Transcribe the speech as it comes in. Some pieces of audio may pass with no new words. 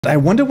I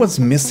wonder what's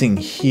missing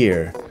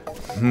here.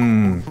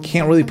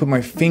 Can't really put my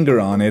finger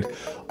on it.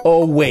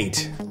 Oh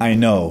wait, I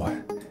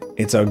know.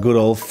 It's our good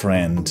old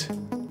friend,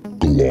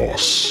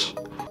 gloss.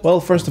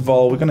 Well, first of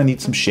all, we're gonna need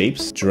some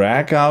shapes.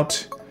 Drag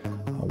out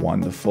a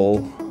wonderful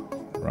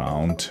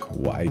round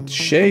white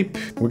shape.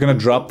 We're gonna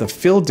drop the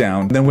fill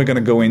down, then we're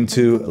gonna go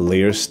into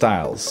layer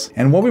styles.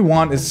 And what we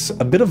want is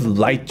a bit of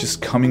light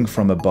just coming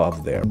from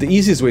above there. The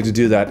easiest way to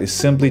do that is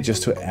simply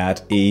just to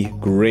add a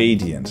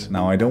gradient.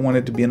 Now I don't want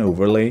it to be an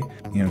overlay,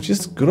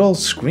 just good old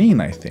screen,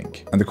 I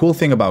think. And the cool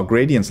thing about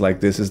gradients like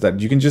this is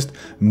that you can just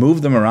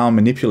move them around,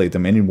 manipulate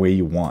them any way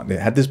you want.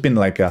 Had this been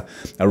like a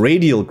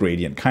radial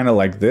gradient, kind of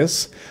like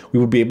this, we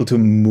would be able to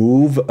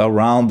move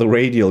around the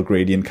radial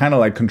gradient, kind of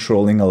like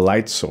controlling a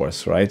light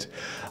source, right?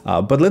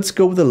 But let's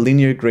go with a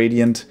linear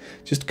gradient.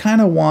 Just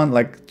kind of want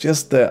like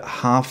just the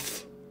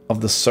half of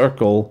the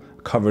circle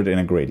covered in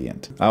a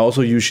gradient. I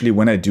also usually,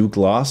 when I do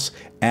gloss,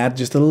 add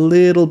just a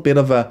little bit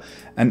of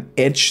an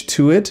edge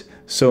to it.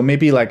 So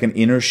maybe like an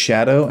inner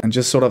shadow, and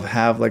just sort of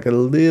have like a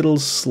little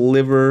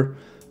sliver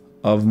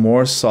of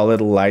more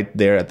solid light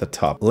there at the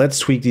top. Let's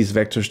tweak these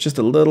vectors just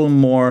a little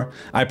more.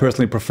 I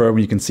personally prefer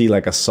when you can see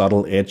like a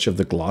subtle edge of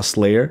the gloss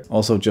layer.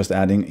 Also just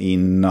adding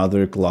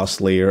another gloss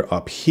layer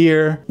up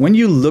here. When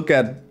you look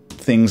at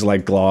things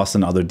like gloss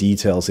and other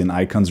details in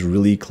icons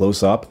really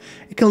close up,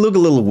 it can look a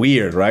little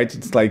weird, right?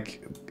 It's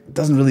like, it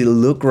doesn't really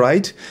look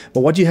right. But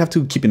what you have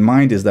to keep in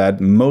mind is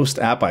that most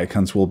app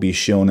icons will be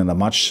shown in a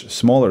much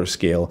smaller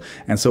scale.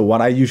 And so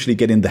what I usually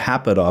get in the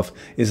habit of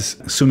is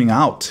zooming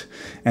out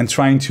and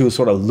trying to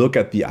sort of look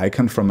at the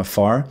icon from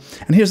afar.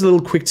 And here's a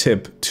little quick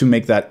tip to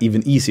make that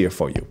even easier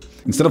for you.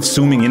 Instead of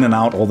zooming in and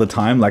out all the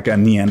time like a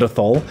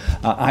Neanderthal,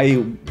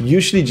 I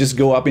usually just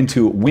go up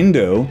into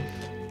Window,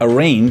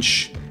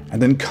 Arrange,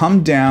 and then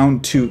come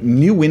down to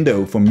New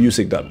Window for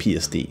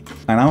music.psd.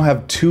 I now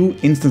have two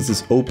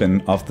instances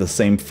open of the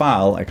same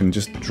file. I can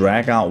just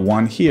drag out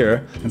one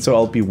here. And so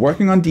I'll be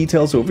working on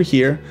details over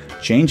here,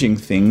 changing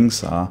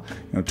things,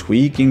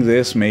 tweaking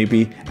this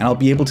maybe, and I'll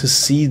be able to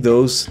see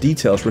those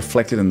details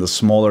reflected in the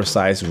smaller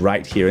size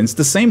right here. And it's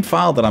the same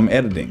file that I'm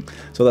editing.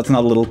 So that's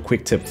another little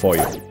quick tip for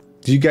you.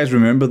 Do you guys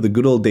remember the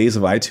good old days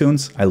of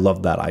iTunes? I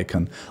love that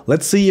icon.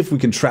 Let's see if we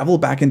can travel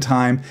back in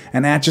time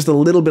and add just a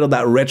little bit of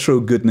that retro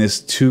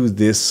goodness to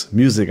this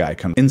music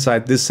icon.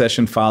 Inside this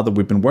session file that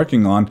we've been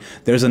working on,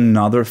 there's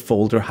another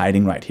folder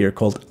hiding right here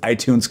called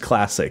iTunes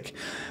Classic.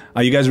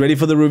 Are you guys ready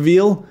for the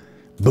reveal?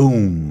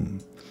 Boom.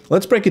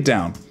 Let's break it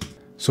down.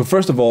 So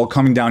first of all,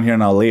 coming down here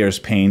in our layers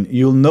pane,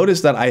 you'll notice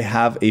that I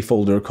have a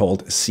folder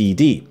called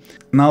CD.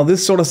 Now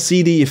this sort of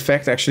CD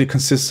effect actually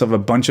consists of a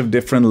bunch of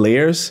different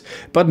layers,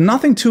 but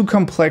nothing too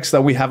complex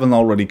that we haven't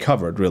already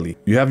covered, really.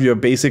 You have your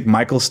basic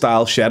Michael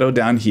style shadow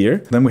down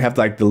here. Then we have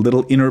like the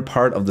little inner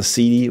part of the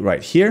CD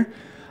right here.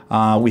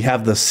 We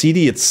have the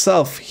CD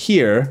itself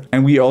here,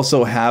 and we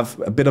also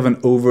have a bit of an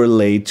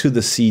overlay to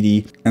the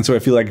CD. And so I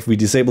feel like if we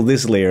disable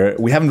this layer,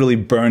 we haven't really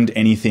burned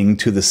anything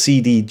to the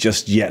CD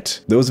just yet.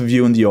 Those of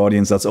you in the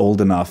audience that's old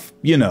enough,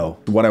 you know.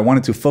 What I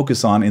wanted to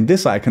focus on in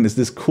this icon is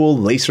this cool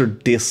laser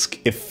disc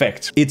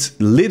effect. It's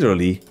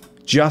literally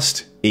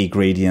just a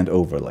gradient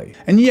overlay.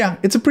 And yeah,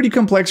 it's a pretty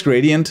complex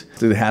gradient.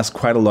 It has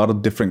quite a lot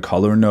of different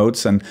color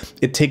nodes, and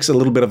it takes a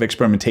little bit of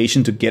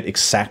experimentation to get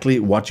exactly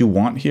what you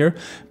want here.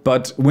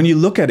 But when you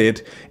look at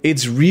it,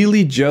 it's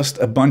really just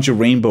a bunch of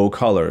rainbow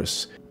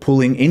colors.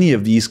 Pulling any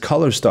of these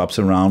color stops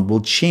around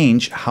will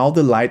change how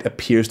the light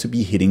appears to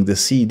be hitting the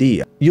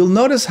CD. You'll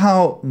notice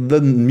how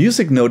the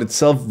music note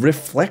itself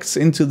reflects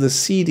into the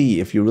CD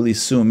if you really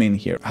zoom in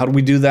here. How do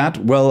we do that?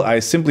 Well, I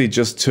simply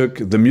just took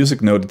the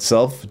music note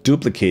itself,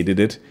 duplicated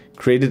it,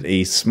 created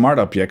a smart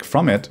object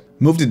from it,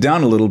 moved it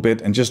down a little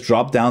bit, and just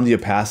dropped down the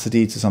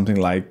opacity to something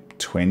like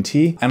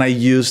 20. And I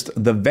used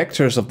the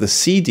vectors of the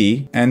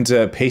CD and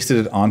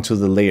pasted it onto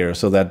the layer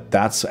so that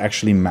that's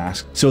actually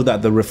masked, so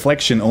that the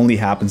reflection only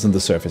happens on the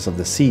surface of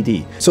the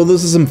CD. So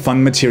those are some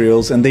fun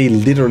materials, and they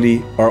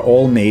literally are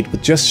all made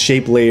with just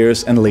shape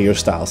layers and layer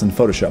styles in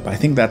Photoshop. I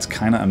think that's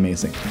kind of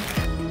amazing.